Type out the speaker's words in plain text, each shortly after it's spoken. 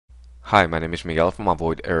Hi, my name is Miguel from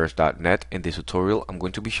avoiderrors.net. In this tutorial, I'm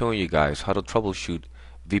going to be showing you guys how to troubleshoot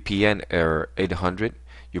VPN error 800.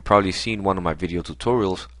 You've probably seen one of my video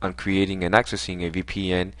tutorials on creating and accessing a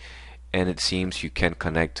VPN, and it seems you can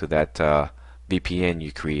connect to that VPN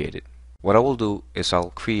you created. What I will do is I'll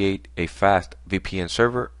create a fast VPN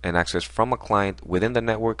server and access from a client within the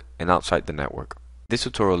network and outside the network. This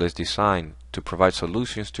tutorial is designed to provide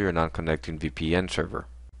solutions to your non-connecting VPN server.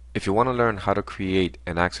 If you want to learn how to create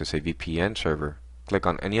and access a VPN server, click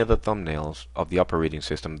on any of the thumbnails of the operating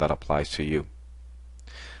system that applies to you.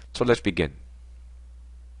 So let's begin.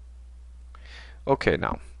 Okay,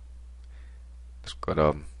 now let's go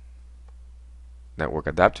to Network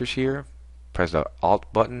Adapters here, press the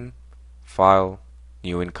Alt button, File,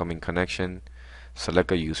 New Incoming Connection,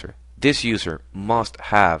 select a user. This user must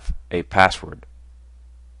have a password.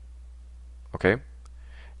 Okay?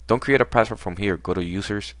 Don't create a password from here. Go to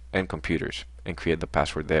Users and Computers and create the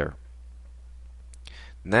password there.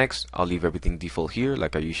 Next, I'll leave everything default here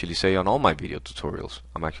like I usually say on all my video tutorials.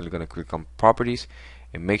 I'm actually going to click on Properties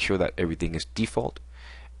and make sure that everything is default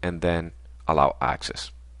and then allow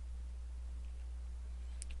access.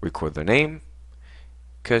 Record the name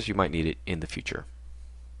because you might need it in the future.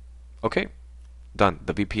 Okay, done.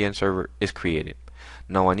 The VPN server is created.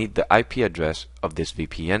 Now I need the IP address of this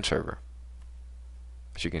VPN server.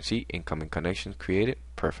 As you can see, incoming connection created.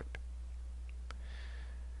 Perfect.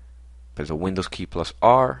 There's a Windows key plus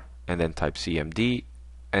R and then type CMD,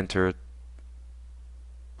 enter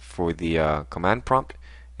for the command prompt,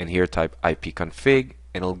 and here type ipconfig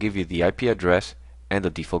and it'll give you the IP address and the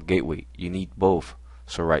default gateway. You need both,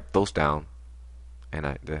 so write those down, and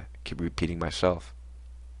I keep repeating myself.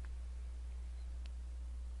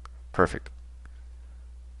 Perfect.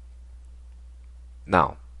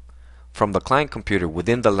 Now from the client computer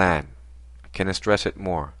within the LAN, can I stress it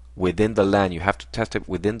more? Within the LAN, you have to test it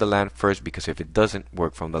within the LAN first, because if it doesn't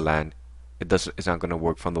work from the LAN, it's not going to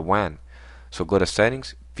work from the WAN. So go to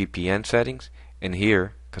Settings, VPN Settings, and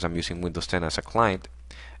here, because I'm using Windows 10 as a client,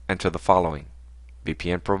 enter the following.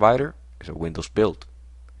 VPN provider is a Windows build.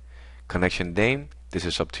 Connection name, this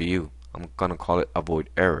is up to you. I'm going to call it Avoid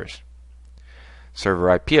Errors.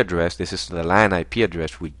 Server IP address, this is the LAN IP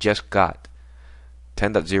address we just got.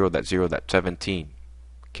 10.0.0.17.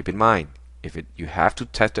 Keep in mind, you have to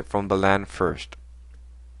test it from the LAN first.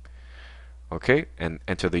 Okay, and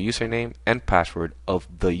enter the username and password of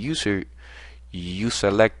the user you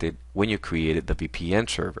selected when you created the VPN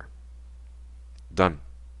server. Done.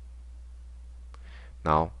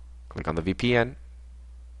 Now click on the VPN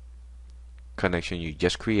connection you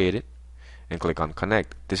just created and click on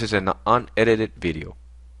Connect. This is an unedited video.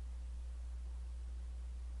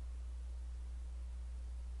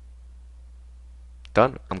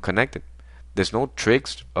 Done. I'm connected. There's no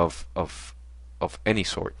tricks of any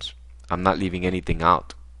sorts. I'm not leaving anything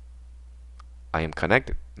out. I am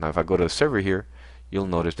connected. Now if I go to the server here, you'll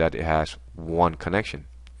notice that it has one connection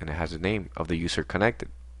and it has the name of the user connected.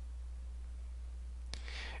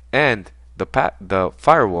 And the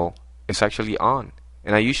firewall is actually on,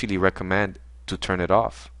 and I usually recommend to turn it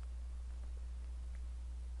off.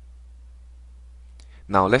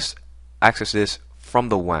 Now let's access this from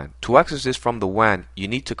the WAN. To access this from the WAN, you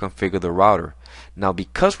need to configure the router. Now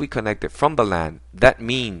because we connected from the LAN, that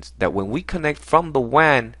means that when we connect from the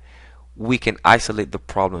WAN, we can isolate the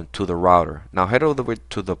problem to the router. Now head over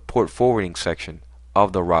to the port forwarding section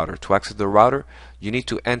of the router. To access the router, you need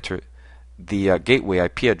to enter the gateway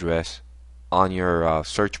IP address on your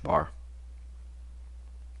search bar.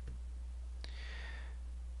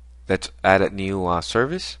 Let's add a new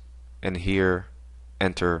service, and here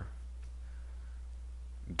enter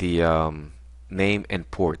the name and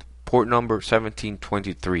port number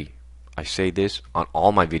 1723. I say this on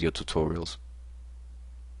all my video tutorials.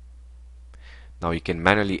 Now you can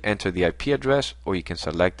manually enter the IP address, or you can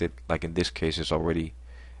select it, like in this case it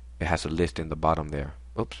has a list in the bottom there.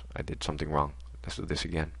 Oops, I did something wrong. Let's do this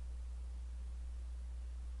again.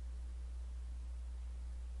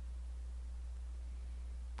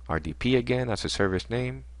 RDP again as a service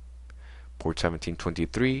name, port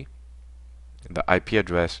 1723, the IP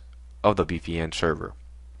address of the VPN server.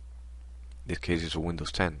 In this case is a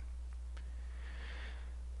Windows 10.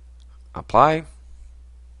 Apply.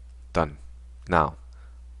 Done. Now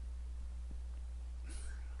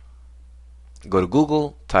go to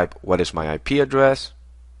Google, type what is my IP address,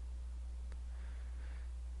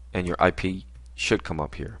 and your IP should come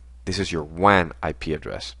up here. This is your WAN IP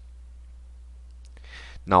address.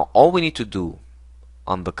 Now all we need to do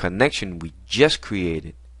on the connection we just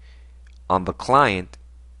created on the client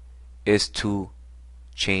is to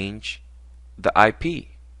change the IP.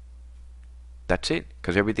 That's it,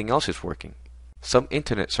 because everything else is working. Some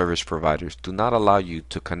internet service providers do not allow you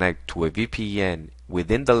to connect to a VPN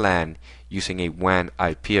within the LAN using a WAN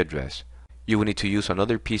IP address. You will need to use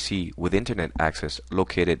another PC with internet access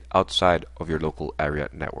located outside of your local area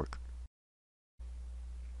network.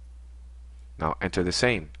 Now enter the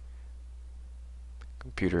same.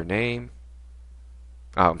 Computer name,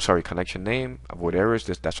 connection name, avoid errors.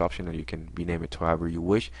 That's optional. You can rename it to however you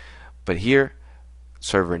wish. But here,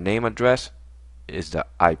 server name address is the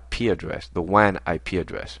IP address, the WAN IP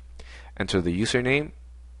address. Enter the username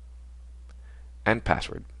and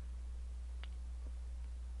password.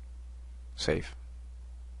 Save.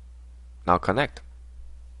 Now connect.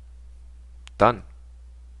 Done.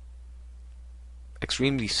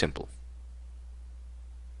 Extremely simple.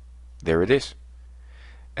 There it is.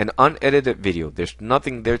 An unedited video. There's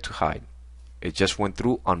nothing there to hide. It just went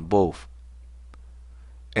through on both.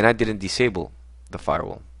 And I didn't disable the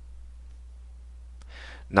firewall.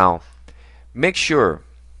 Now, make sure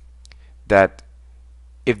that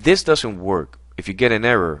if this doesn't work, if you get an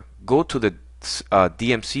error, go to the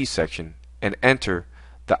DMC section and enter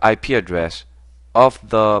the IP address of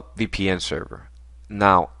the VPN server.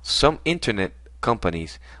 Now, some internet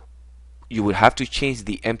companies, you would have to change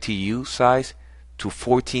the MTU size to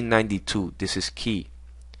 1492. This is key.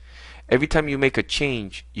 Every time you make a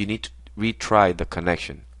change, you need to retry the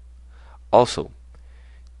connection. Also,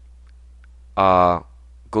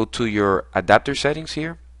 go to your adapter settings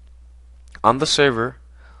here. On the server,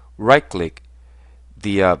 right click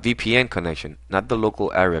the VPN connection, not the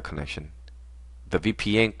local area connection. The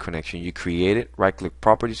VPN connection you created, right click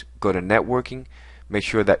properties, go to networking, make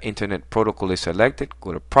sure that internet protocol is selected,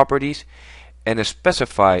 go to properties, and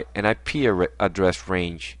specify an IP address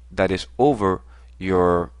range that is over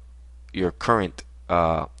your current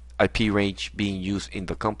IP range being used in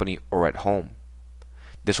the company or at home.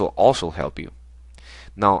 This will also help you.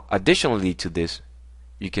 Now, additionally to this,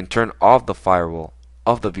 you can turn off the firewall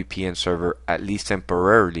of the VPN server, at least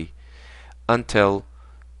temporarily, until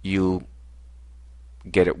you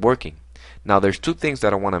get it working. Now, there's two things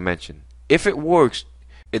that I want to mention. If it works,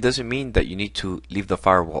 it doesn't mean that you need to leave the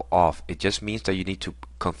firewall off. It just means that you need to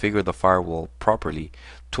configure the firewall properly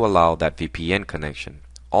to allow that VPN connection.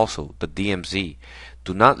 Also, the DMZ.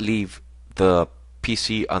 Do not leave the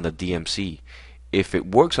PC on the DMC. If it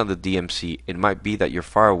works on the DMC, it might be that your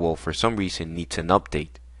firewall for some reason needs an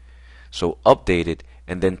update. So update it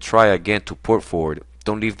and then try again to port forward.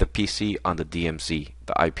 Don't leave the PC on the DMZ,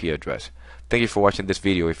 the IP address. Thank you for watching this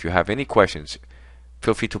video. If you have any questions,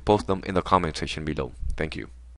 feel free to post them in the comment section below. Thank you.